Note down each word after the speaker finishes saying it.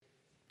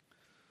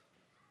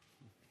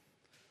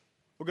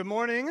Well, good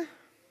morning,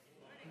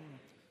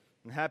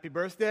 and happy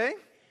birthday.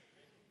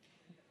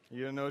 You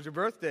didn't know it was your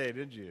birthday,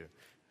 did you?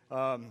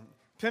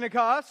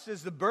 Pentecost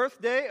is the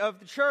birthday of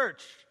the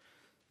church.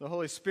 The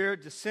Holy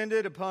Spirit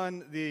descended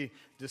upon the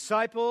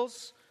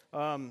disciples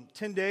 10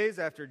 days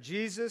after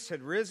Jesus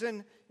had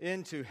risen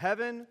into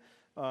heaven,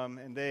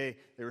 and they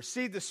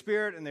received the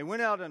Spirit, and they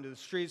went out into the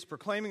streets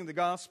proclaiming the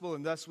gospel,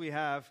 and thus we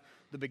have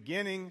the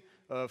beginning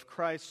of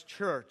Christ's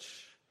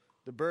church,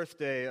 the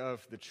birthday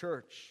of the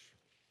church.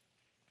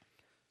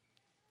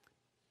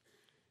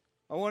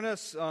 I want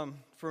us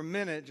for a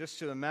minute just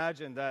to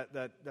imagine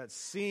that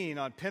scene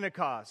on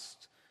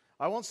Pentecost.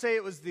 I won't say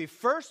it was the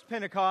first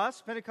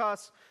Pentecost.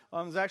 Pentecost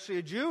was actually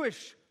a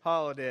Jewish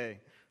holiday,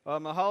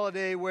 a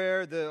holiday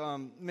where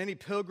the many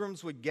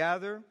pilgrims would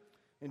gather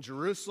in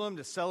Jerusalem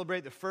to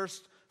celebrate the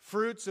first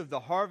fruits of the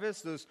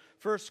harvest, those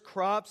first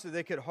crops that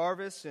they could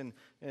harvest, and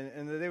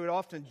that they would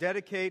often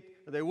dedicate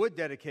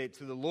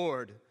to the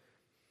Lord.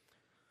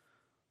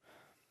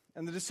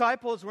 And the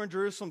disciples were in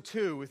Jerusalem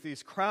too, with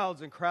these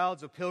crowds and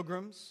crowds of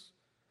pilgrims.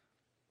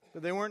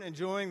 But they weren't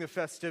enjoying the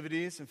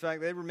festivities. In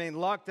fact, they remained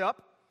locked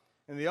up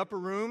in the upper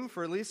room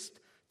for at least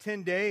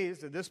 10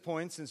 days at this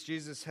point, since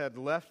Jesus had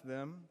left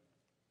them.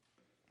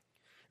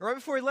 And right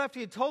before he left,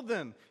 he had told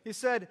them, he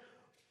said,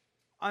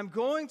 "I'm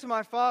going to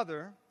my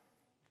Father.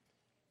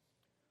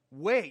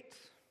 Wait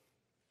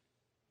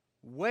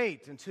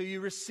until you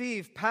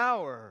receive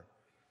power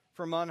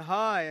from on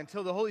high,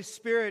 until the Holy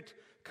Spirit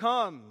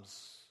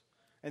comes.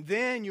 And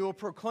then you will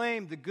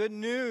proclaim the good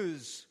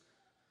news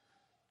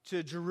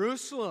to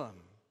Jerusalem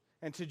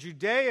and to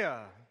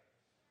Judea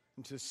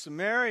and to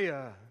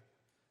Samaria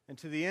and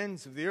to the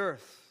ends of the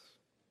earth."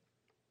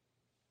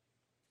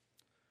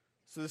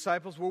 So the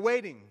disciples were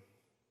waiting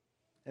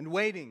and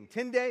waiting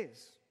 10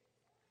 days.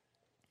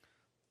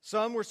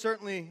 Some were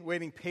certainly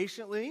waiting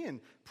patiently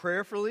and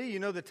prayerfully. You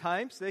know the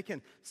types. They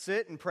can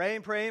sit and pray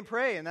and pray and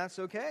pray, and that's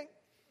okay.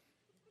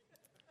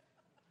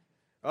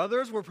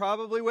 Others were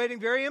probably waiting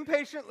very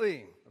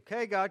impatiently.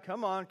 Okay, God,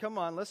 come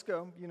on, let's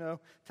go. You know,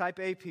 type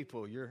A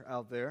people, you're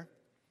out there.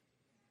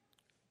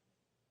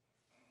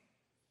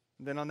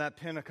 And then on that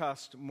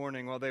Pentecost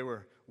morning, while they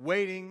were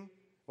waiting,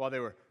 while they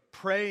were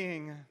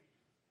praying,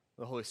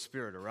 the Holy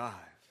Spirit arrived.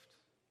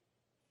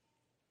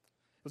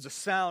 It was a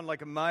sound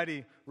like a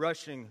mighty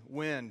rushing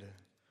wind.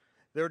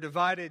 There were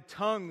divided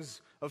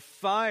tongues of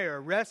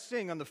fire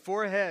resting on the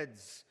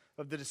foreheads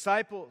of the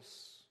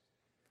disciples.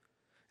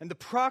 And the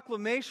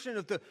proclamation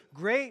of the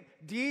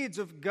great deeds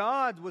of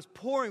God was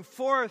pouring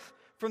forth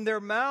from their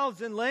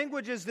mouths in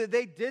languages that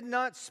they did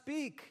not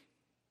speak,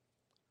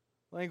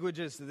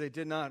 languages that they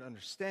did not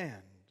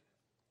understand.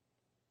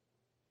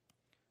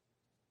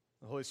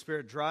 The Holy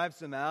Spirit drives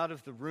them out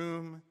of the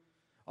room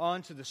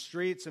onto the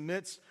streets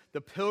amidst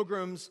the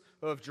pilgrims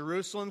of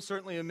Jerusalem,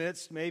 certainly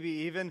amidst maybe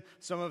even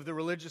some of the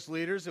religious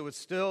leaders that would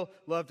still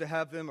love to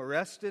have them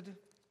arrested.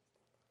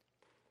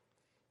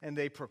 And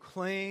they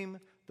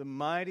proclaim the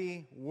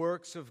mighty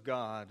works of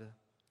God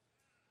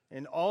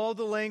in all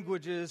the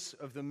languages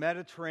of the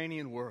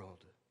Mediterranean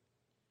world.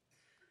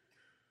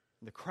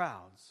 And the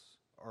crowds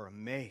are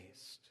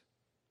amazed.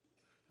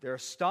 They're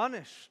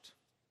astonished.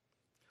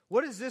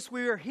 What is this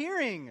we are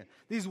hearing?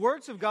 These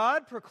words of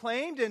God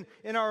proclaimed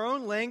in our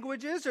own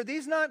languages? Are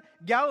these not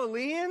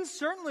Galileans?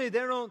 Certainly they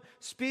don't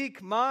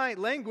speak my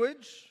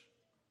language.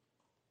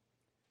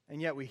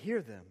 And yet we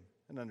hear them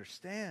and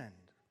understand.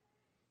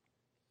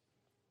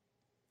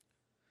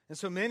 And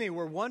so many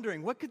were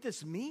wondering, what could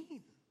this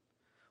mean?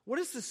 What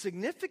is the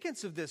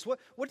significance of this?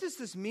 What does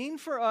this mean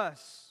for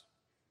us?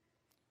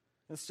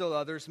 And still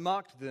others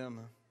mocked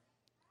them.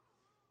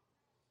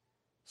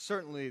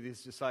 Certainly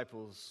these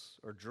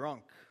disciples are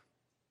drunk.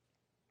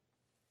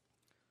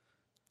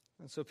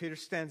 And so Peter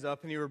stands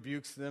up and he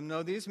rebukes them.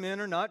 No, these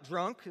men are not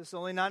drunk. It's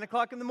only 9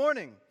 o'clock in the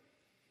morning.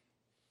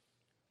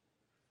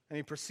 And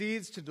he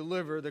proceeds to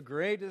deliver the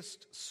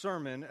greatest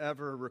sermon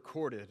ever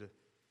recorded.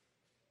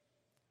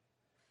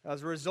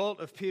 As a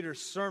result of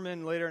Peter's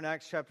sermon later in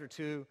Acts chapter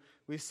 2,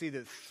 we see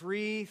that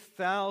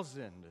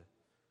 3,000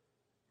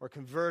 are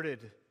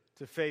converted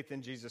to faith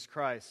in Jesus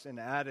Christ and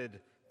added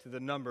to the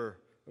number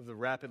of the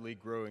rapidly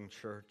growing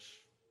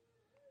church.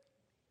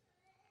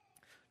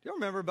 Do you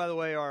remember, by the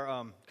way,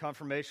 our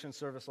confirmation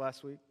service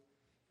last week?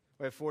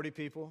 We had 40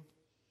 people.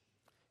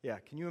 Yeah,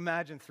 can you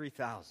imagine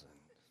 3,000?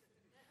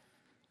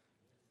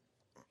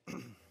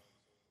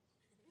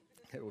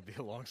 It would be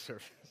a long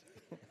service.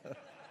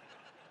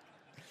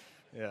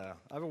 Yeah,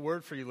 I have a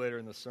word for you later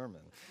in the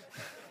sermon.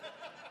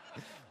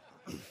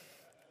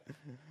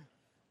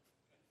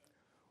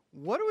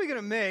 What are we going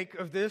to make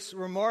of this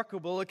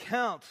remarkable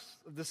account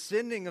of the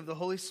sending of the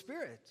Holy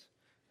Spirit?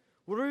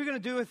 What are we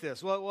going to do with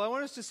this? Well, I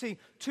want us to see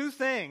two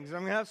things.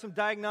 I'm going to have some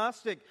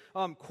diagnostic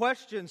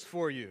questions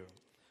for you,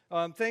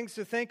 things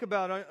to think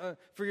about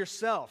for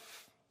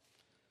yourself.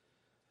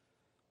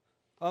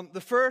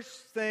 The first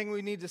thing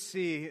we need to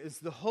see is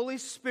the Holy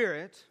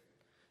Spirit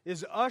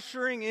is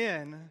ushering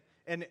in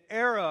an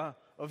era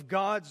of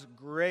God's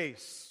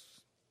grace.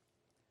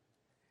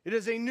 It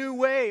is a new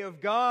way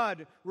of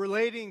God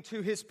relating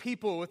to His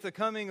people with the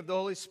coming of the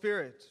Holy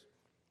Spirit.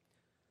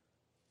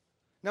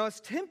 Now, it's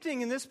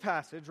tempting in this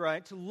passage,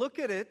 right, to look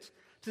at it,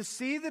 to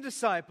see the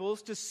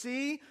disciples, to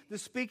see the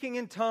speaking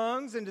in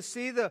tongues, and to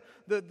see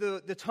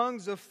the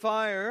tongues of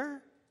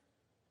fire,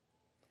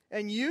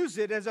 and use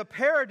it as a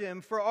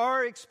paradigm for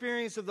our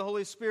experience of the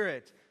Holy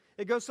Spirit.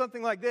 It goes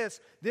something like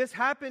this. This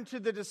happened to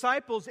the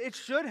disciples. It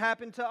should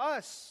happen to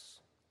us.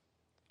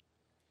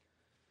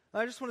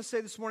 I just want to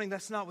say this morning,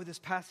 that's not what this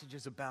passage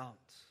is about.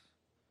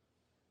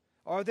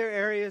 Are there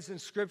areas in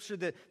Scripture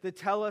that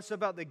tell us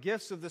about the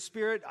gifts of the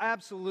Spirit?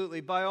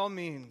 Absolutely, by all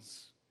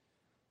means.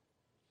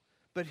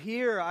 But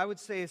here, I would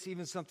say it's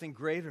even something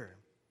greater.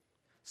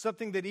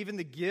 Something that even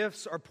the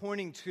gifts are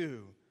pointing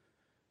to.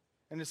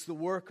 And it's the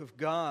work of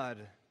God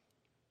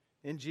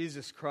in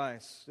Jesus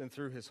Christ and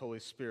through His Holy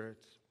Spirit.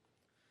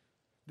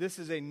 This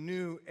is a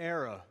new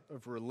era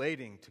of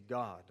relating to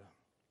God.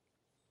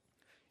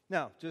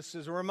 Now, just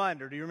as a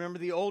reminder, do you remember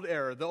the old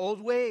era, the old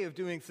way of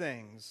doing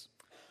things?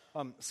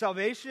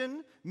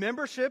 Salvation,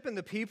 membership in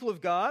the people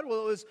of God,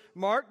 well, it was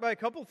marked by a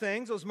couple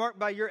things. It was marked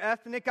by your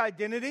ethnic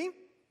identity.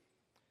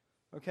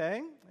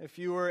 Okay? If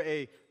you were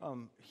a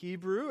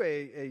Hebrew,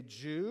 a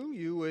Jew,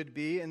 you would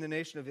be in the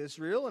nation of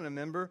Israel and a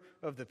member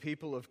of the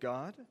people of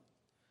God.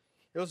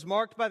 It was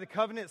marked by the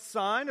covenant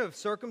sign of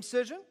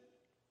circumcision.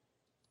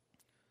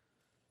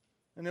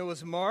 And it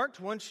was marked,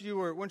 once you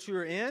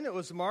were in, it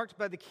was marked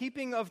by the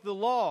keeping of the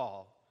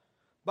law,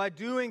 by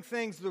doing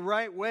things the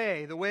right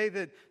way, the way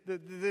that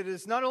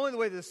is not only the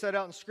way that's set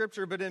out in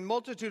Scripture, but in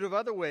multitude of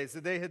other ways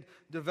that they had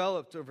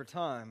developed over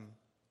time.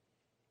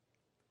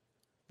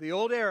 The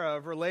old era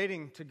of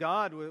relating to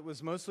God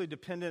was mostly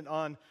dependent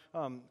on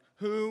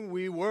who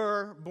we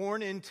were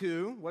born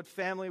into, what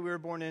family we were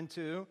born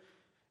into,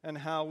 and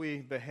how we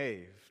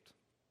behaved.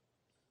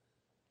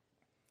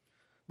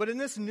 But in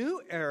this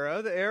new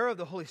era, the era of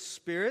the Holy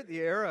Spirit,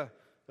 the era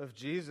of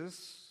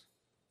Jesus,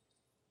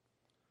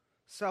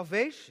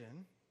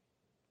 salvation,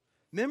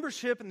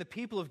 membership in the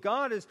people of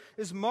God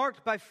is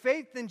marked by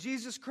faith in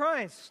Jesus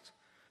Christ.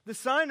 The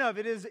sign of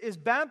it is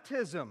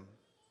baptism.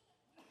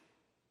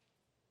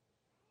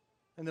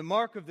 And the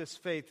mark of this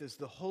faith is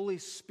the Holy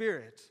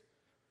Spirit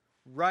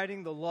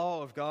writing the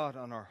law of God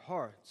on our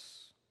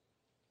hearts.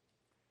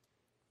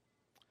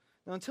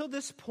 Now, until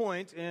this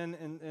point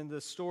in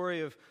the story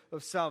of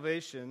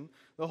salvation,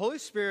 the Holy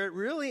Spirit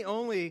really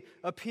only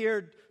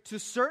appeared to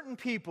certain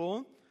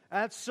people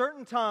at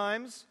certain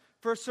times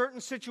for certain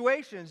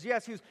situations.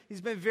 Yes,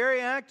 he's been very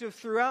active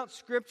throughout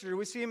Scripture.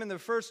 We see him in the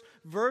first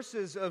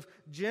verses of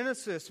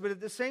Genesis. But at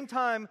the same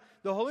time,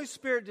 the Holy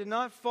Spirit did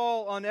not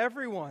fall on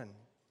everyone.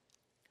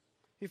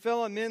 He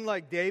fell on men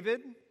like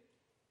David,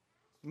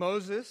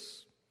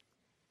 Moses.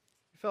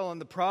 He fell on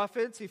the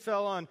prophets. He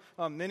fell on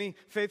many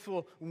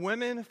faithful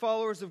women,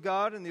 followers of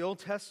God in the Old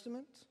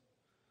Testament.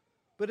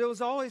 But it was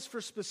always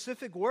for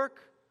specific work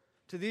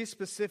to these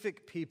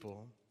specific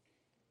people.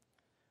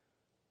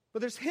 But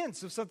there's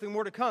hints of something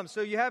more to come.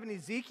 So you have in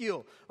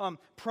Ezekiel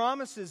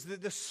promises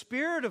that the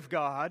Spirit of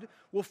God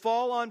will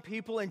fall on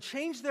people and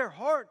change their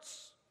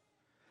hearts.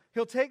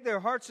 He'll take their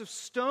hearts of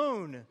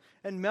stone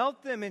and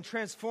melt them and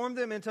transform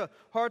them into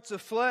hearts of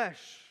flesh.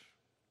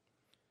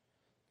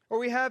 Or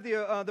we have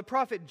the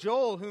prophet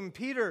Joel, whom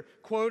Peter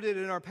quoted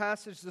in our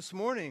passage this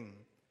morning.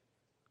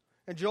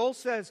 And Joel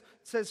says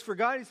for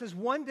God, he says,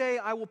 "One day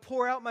I will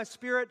pour out my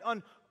Spirit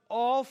on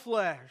all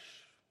flesh.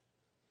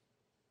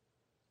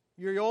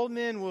 Your old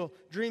men will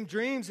dream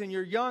dreams, and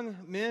your young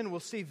men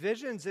will see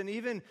visions, and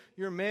even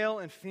your male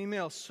and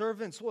female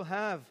servants will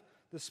have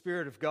the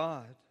Spirit of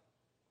God."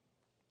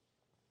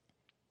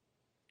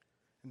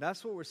 And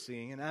that's what we're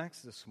seeing in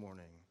Acts this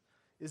morning,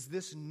 is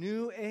this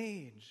new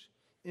age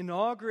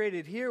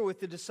inaugurated here with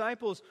the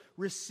disciples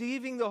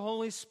receiving the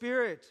Holy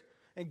Spirit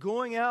and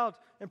going out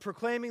and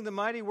proclaiming the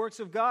mighty works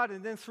of God.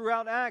 And then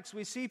throughout Acts,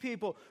 we see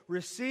people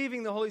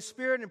receiving the Holy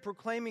Spirit and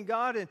proclaiming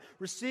God and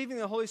receiving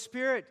the Holy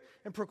Spirit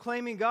and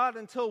proclaiming God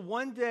until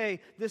one day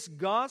this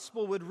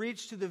gospel would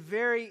reach to the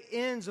very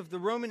ends of the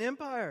Roman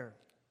Empire.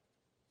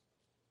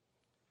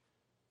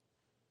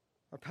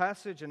 Our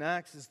passage in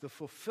Acts is the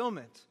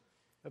fulfillment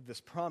of this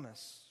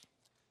promise.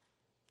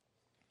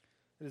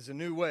 It is a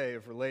new way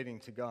of relating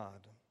to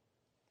God.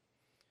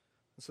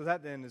 And so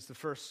that then is the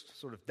first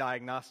sort of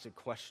diagnostic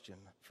question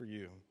for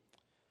you.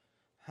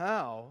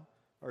 How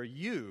are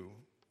you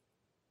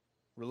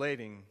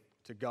relating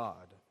to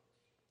God?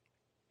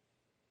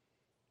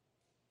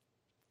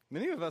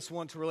 Many of us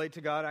want to relate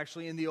to God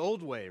actually in the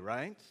old way,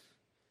 right?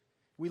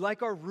 We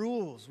like our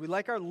rules. We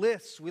like our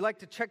lists. We like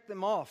to check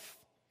them off.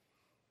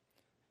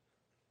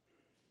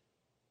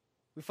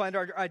 We find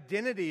our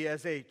identity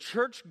as a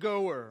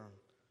churchgoer,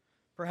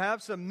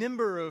 perhaps a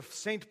member of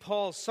St.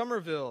 Paul's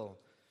Somerville.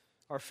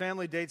 Our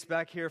family dates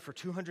back here for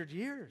 200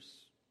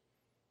 years.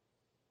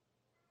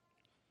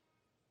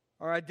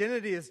 Our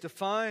identity is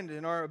defined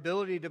in our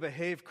ability to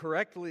behave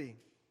correctly.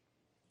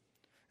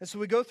 And so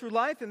we go through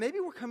life, and maybe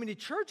we're coming to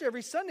church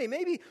every Sunday.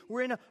 Maybe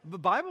we're in a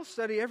Bible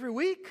study every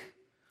week.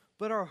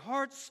 But our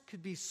hearts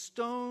could be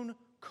stone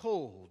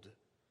cold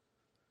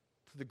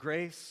to the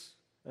grace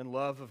and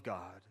love of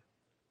God.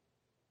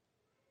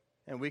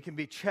 And we can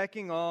be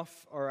checking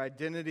off our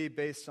identity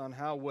based on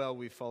how well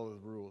we follow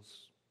the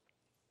rules.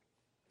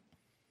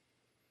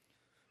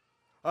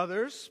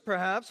 Others,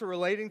 perhaps, are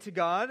relating to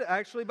God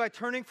actually by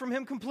turning from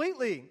Him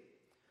completely.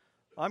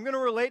 I'm going to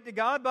relate to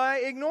God by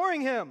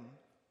ignoring Him.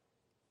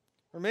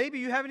 Or maybe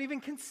you haven't even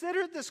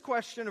considered this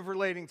question of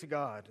relating to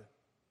God.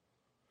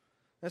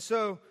 And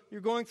so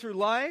you're going through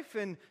life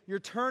and you're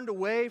turned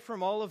away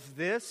from all of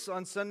this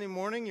on Sunday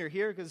morning. You're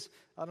here because,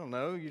 I don't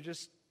know, you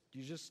just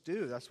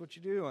do. That's what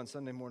you do on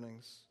Sunday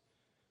mornings.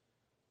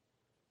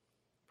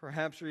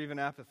 Perhaps you're even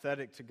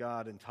apathetic to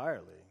God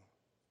entirely.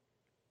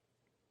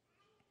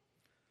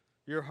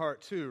 Your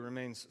heart, too,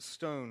 remains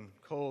stone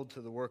cold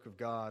to the work of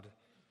God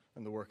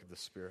and the work of the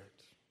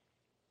Spirit.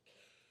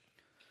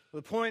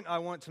 The point I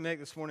want to make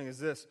this morning is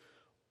this.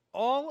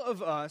 All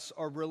of us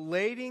are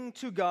relating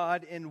to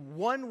God in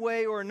one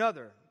way or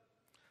another.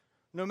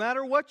 No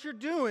matter what you're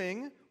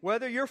doing,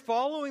 whether you're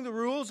following the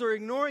rules or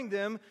ignoring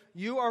them,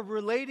 you are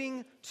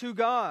relating to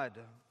God.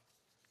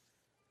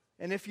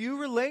 And if you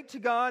relate to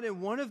God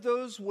in one of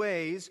those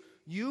ways,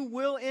 you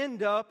will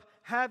end up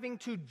having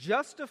to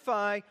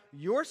justify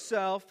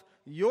yourself,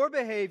 your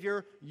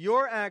behavior,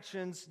 your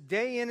actions,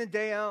 day in and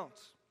day out.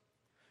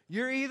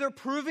 You're either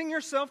proving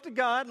yourself to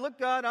God, look,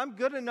 God, I'm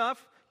good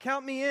enough,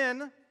 count me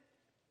in.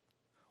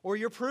 Or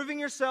you're proving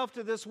yourself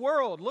to this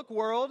world, look,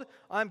 world,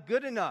 I'm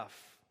good enough.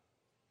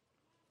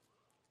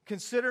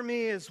 Consider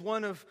me as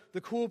one of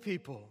the cool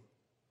people.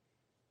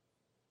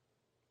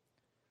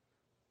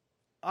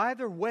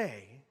 Either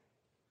way,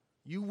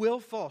 you will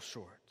fall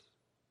short.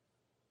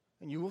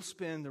 And you will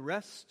spend the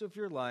rest of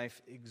your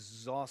life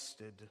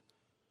exhausted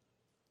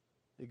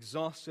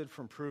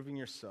from proving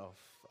yourself,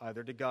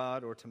 either to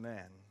God or to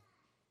man.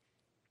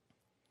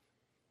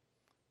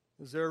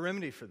 Is there a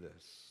remedy for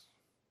this?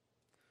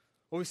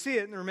 Well, we see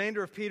it in the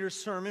remainder of Peter's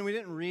sermon. We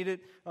didn't read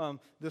it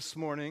this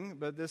morning,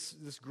 but this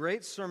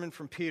great sermon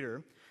from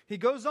Peter. He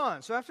goes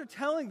on. So after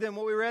telling them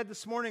what we read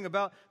this morning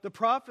about the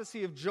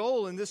prophecy of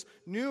Joel and this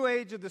new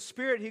age of the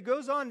Spirit, he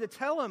goes on to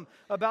tell them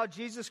about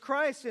Jesus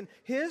Christ and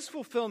His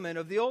fulfillment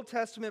of the Old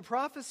Testament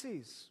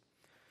prophecies.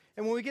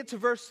 And when we get to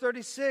verse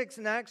 36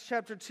 in Acts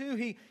chapter 2,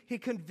 he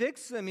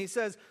convicts them. He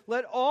says,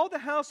 "Let all the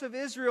house of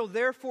Israel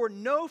therefore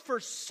know for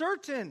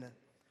certain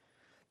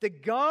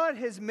that God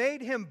has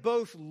made Him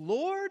both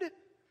Lord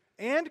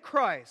and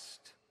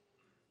Christ,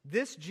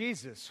 this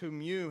Jesus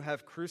whom you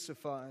have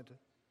crucified."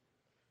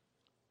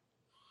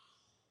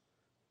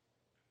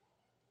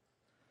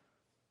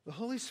 The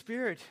Holy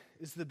Spirit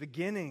is the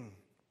beginning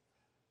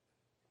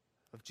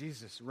of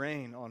Jesus'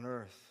 reign on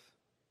earth.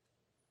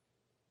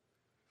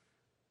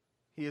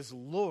 He is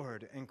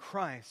Lord and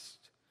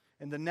Christ.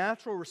 And the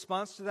natural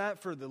response to that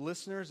for the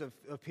listeners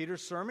of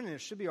Peter's sermon, and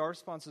it should be our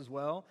response as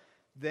well,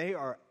 they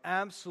are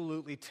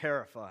absolutely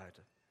terrified.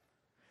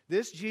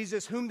 This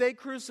Jesus whom they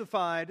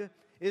crucified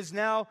is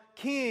now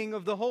king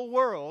of the whole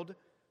world.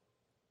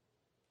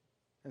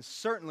 And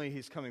certainly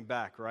He's coming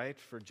back, right,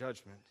 for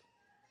judgment.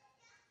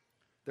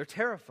 They're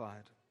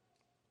terrified.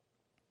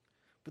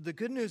 But the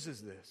good news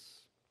is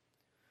this.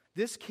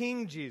 This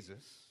King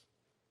Jesus,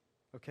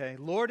 okay,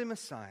 Lord and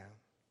Messiah,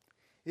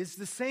 is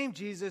the same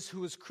Jesus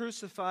who was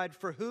crucified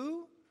for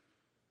who?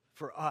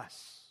 For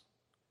us.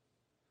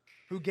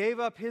 Who gave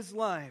up His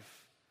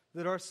life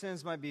that our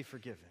sins might be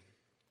forgiven.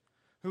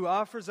 Who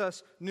offers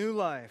us new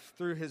life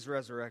through His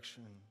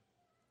resurrection.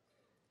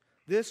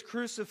 This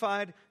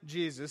crucified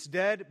Jesus,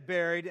 dead,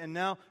 buried, and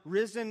now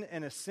risen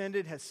and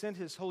ascended, has sent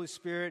His Holy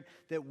Spirit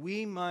that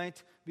we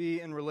might be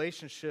in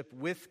relationship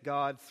with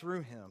God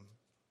through Him.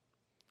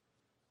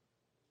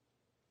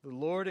 The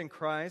Lord in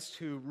Christ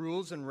who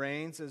rules and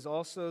reigns is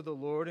also the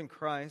Lord in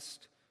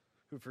Christ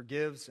who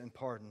forgives and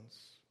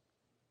pardons.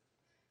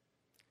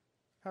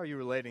 How are you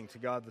relating to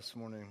God this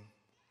morning?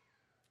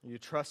 Are you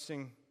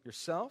trusting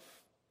yourself?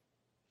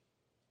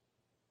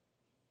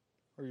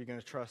 Or are you going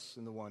to trust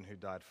in the one who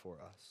died for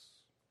us?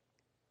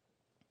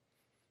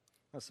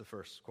 That's the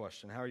first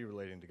question. How are you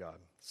relating to God?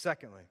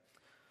 Secondly,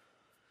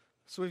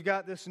 so we've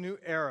got this new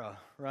era,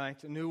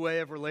 right? A new way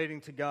of relating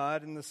to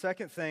God. And the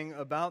second thing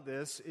about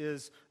this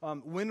is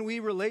when we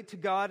relate to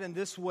God in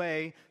this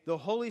way, the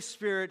Holy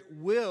Spirit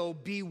will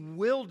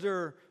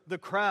bewilder the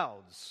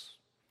crowds.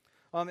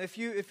 If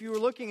you were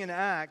looking in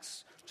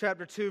Acts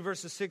chapter 2,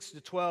 verses 6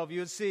 to 12, you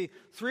would see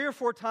 3 or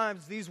 4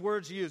 times these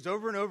words used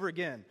over and over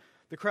again.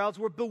 The crowds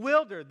were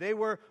bewildered. They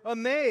were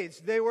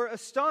amazed. They were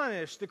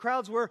astonished. The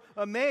crowds were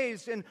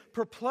amazed and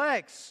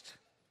perplexed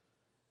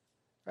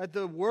at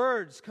the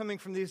words coming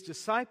from these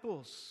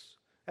disciples,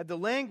 at the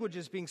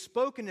languages being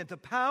spoken, at the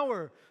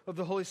power of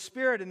the Holy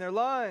Spirit in their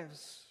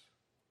lives.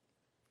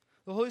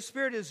 The Holy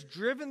Spirit has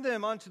driven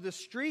them onto the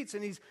streets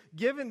and He's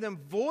given them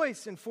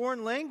voice in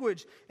foreign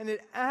language, and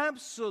it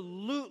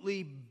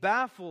absolutely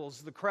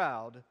baffles the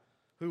crowd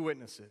who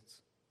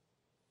witnesses.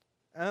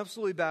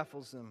 Absolutely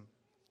baffles them.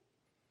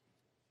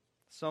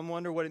 Some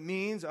wonder what it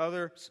means.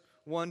 Others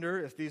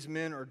wonder if these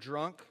men are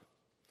drunk.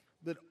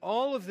 But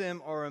all of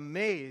them are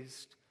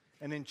amazed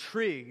and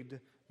intrigued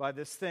by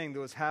this thing that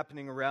was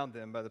happening around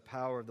them by the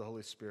power of the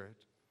Holy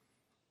Spirit.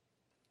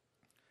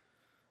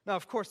 Now,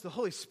 of course, the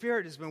Holy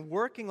Spirit has been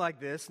working like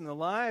this in the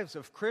lives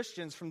of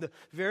Christians from the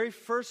very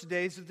first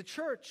days of the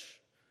church.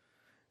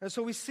 And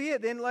so we see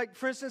it then, like,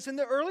 for instance, in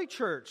the early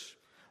church.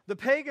 The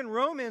pagan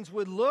Romans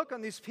would look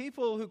on these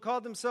people who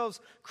called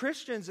themselves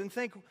Christians and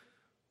think,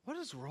 what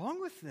is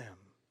wrong with them?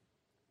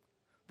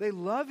 They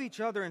love each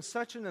other in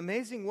such an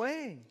amazing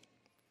way.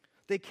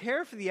 They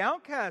care for the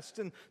outcast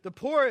and the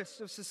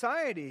poorest of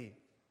society.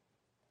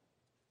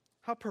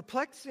 How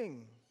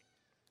perplexing.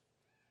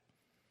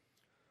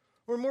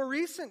 Or more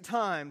recent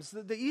times,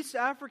 the East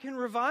African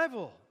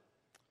revival,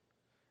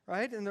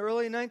 right, in the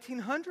early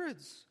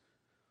 1900s.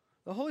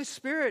 The Holy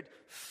Spirit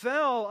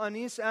fell on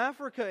East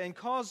Africa and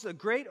caused a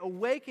great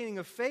awakening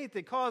of faith.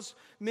 It caused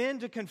men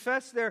to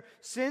confess their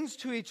sins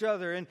to each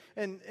other, and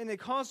it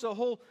caused a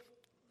whole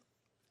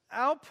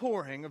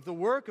outpouring of the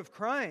work of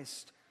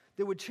Christ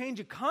that would change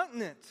a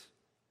continent.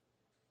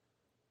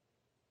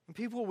 And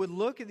people would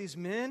look at these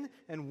men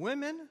and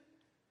women,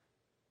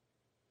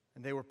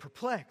 and they were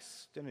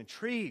perplexed and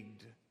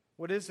intrigued.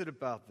 What is it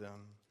about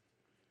them?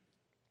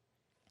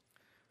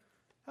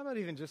 How about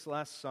even just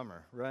last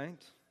summer,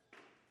 right?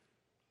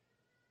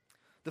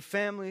 The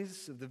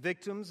families of the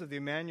victims of the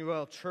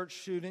Emmanuel church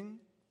shooting,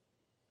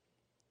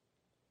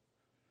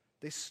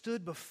 they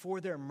stood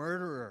before their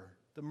murderer,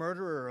 the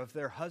murderer of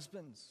their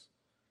husbands,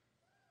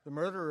 the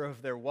murderer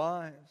of their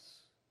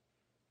wives,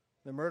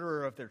 the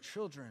murderer of their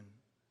children.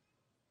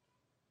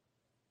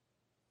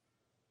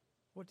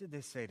 What did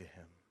they say to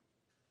him?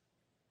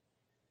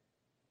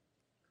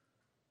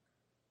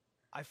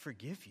 I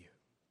forgive you.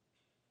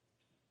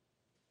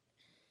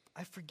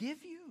 I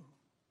forgive you.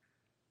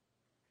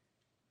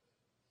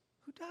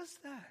 Who does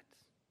that?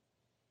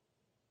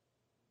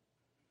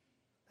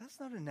 That's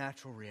not a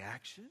natural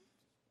reaction.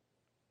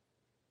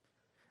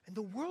 And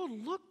the world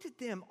looked at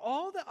them.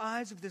 All the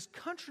eyes of this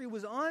country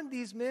was on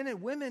these men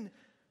and women,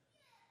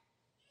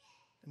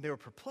 and they were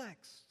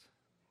perplexed.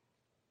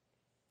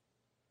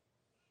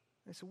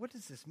 They said, what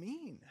does this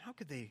mean? How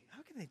can they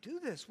do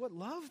this? What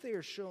love they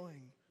are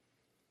showing?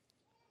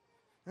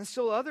 And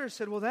still others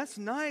said, well, that's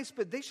nice,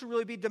 but they should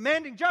really be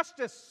demanding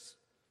justice.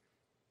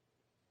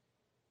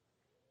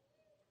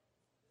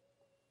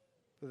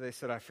 But they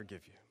said, I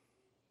forgive you.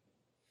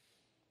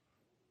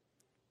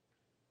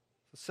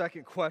 The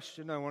second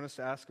question I want us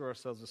to ask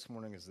ourselves this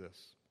morning is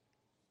this.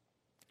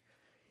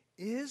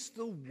 Is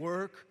the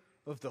work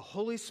of the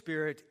Holy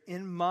Spirit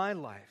in my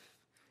life,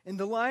 in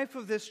the life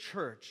of this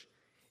church,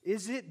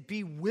 is it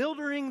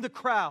bewildering the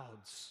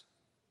crowds?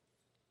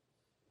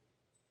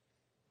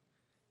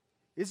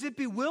 Is it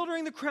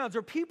bewildering the crowds?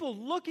 Are people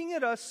looking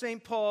at us,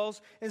 St. Paul's,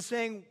 and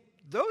saying,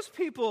 those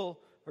people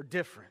are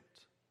different?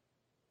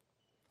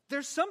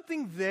 There's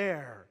something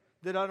there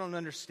that I don't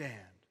understand.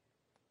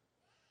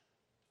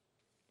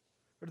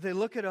 Or do they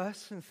look at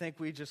us and think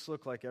we just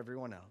look like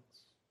everyone else?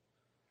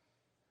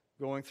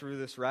 Going through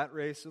this rat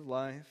race of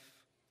life,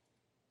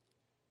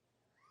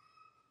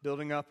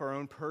 building up our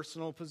own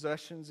personal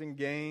possessions and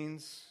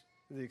gains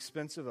at the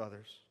expense of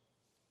others.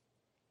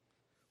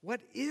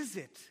 What is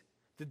it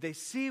that they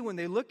see when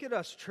they look at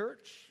us,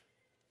 church?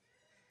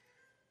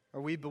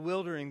 Are we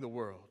bewildering the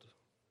world?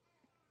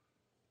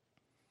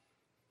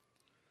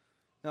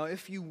 Now,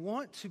 if you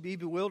want to be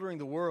bewildering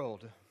the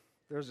world,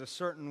 there's a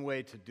certain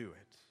way to do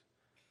it.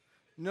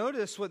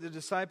 Notice what the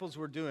disciples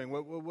were doing,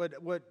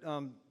 what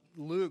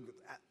Luke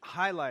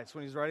highlights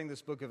when he's writing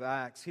this book of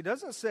Acts. He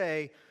doesn't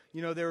say,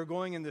 they were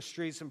going in the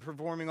streets and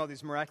performing all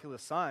these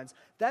miraculous signs.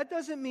 That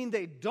doesn't mean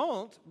they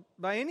don't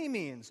by any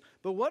means.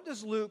 But what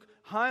does Luke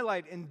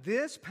highlight in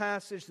this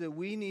passage that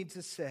we need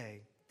to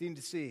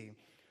see?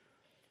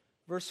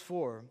 Verse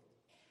 4,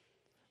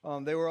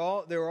 they were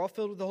all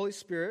filled with the Holy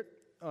Spirit,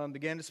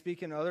 began to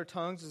speak in other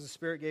tongues as the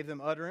Spirit gave them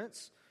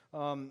utterance.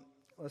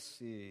 Let's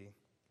see.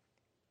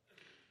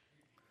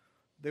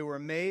 They were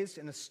amazed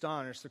and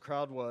astonished, the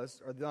crowd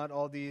was, are not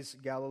all these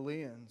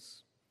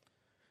Galileans?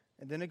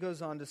 And then it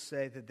goes on to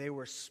say that they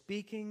were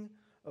speaking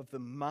of the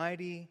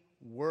mighty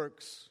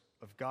works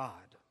of God.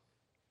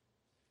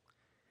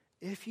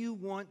 If you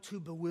want to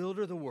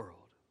bewilder the world,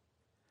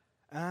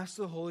 ask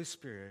the Holy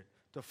Spirit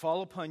to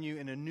fall upon you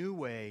in a new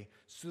way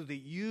so that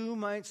you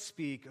might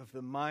speak of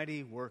the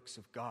mighty works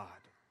of God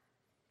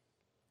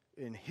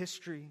in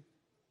history,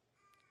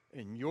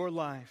 in your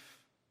life,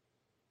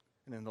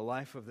 and in the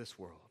life of this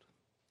world.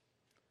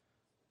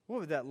 What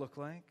would that look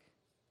like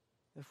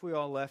if we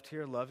all left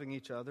here loving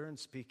each other and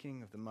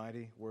speaking of the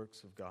mighty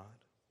works of God?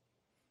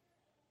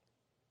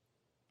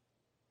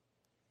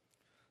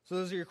 So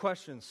those are your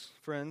questions,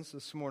 friends,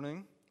 this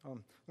morning. We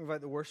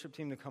invite the worship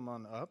team to come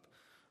on up.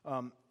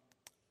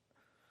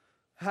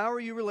 How are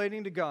you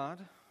relating to God?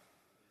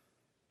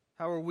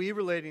 How are we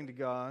relating to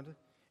God?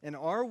 And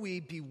are we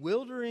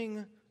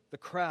bewildering the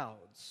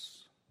crowds?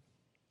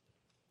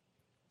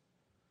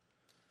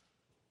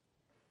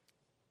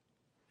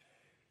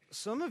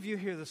 Some of you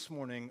here this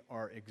morning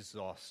are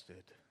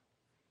exhausted.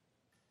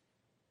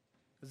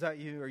 Is that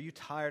you? Are you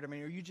tired?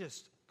 Are you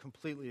just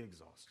completely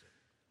exhausted?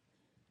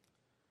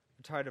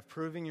 You're tired of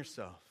proving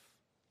yourself,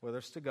 whether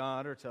it's to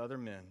God or to other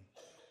men.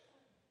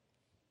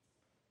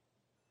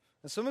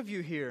 And some of you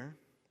here,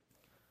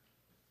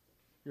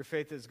 your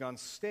faith has gone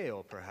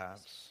stale,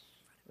 perhaps,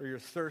 or you're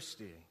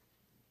thirsty.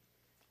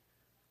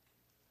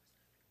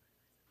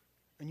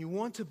 And you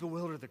want to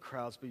bewilder the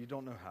crowds, but you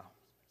don't know how.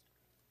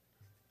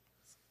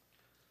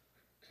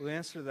 Well, the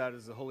answer to that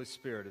is the Holy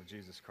Spirit of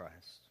Jesus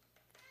Christ.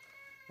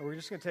 And we're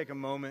just going to take a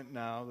moment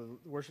now.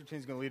 The worship team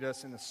is going to lead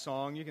us in a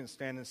song. You can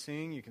stand and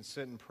sing. You can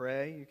sit and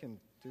pray. You can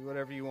do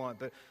whatever you want.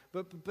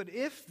 But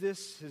if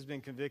this has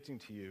been convicting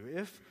to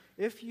you,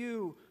 if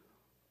you're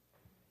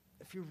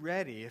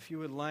ready, if you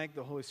would like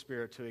the Holy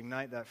Spirit to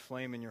ignite that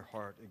flame in your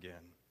heart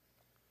again,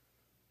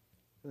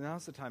 then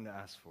now's the time to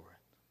ask for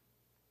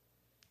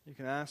it. You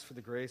can ask for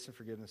the grace and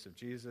forgiveness of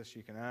Jesus.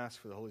 You can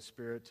ask for the Holy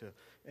Spirit to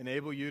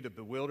enable you to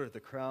bewilder the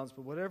crowds.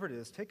 But whatever it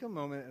is, take a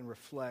moment and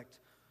reflect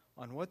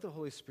on what the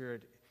Holy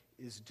Spirit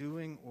is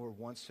doing or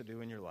wants to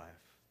do in your life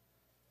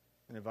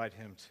and invite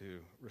Him to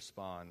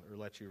respond or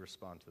let you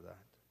respond to that.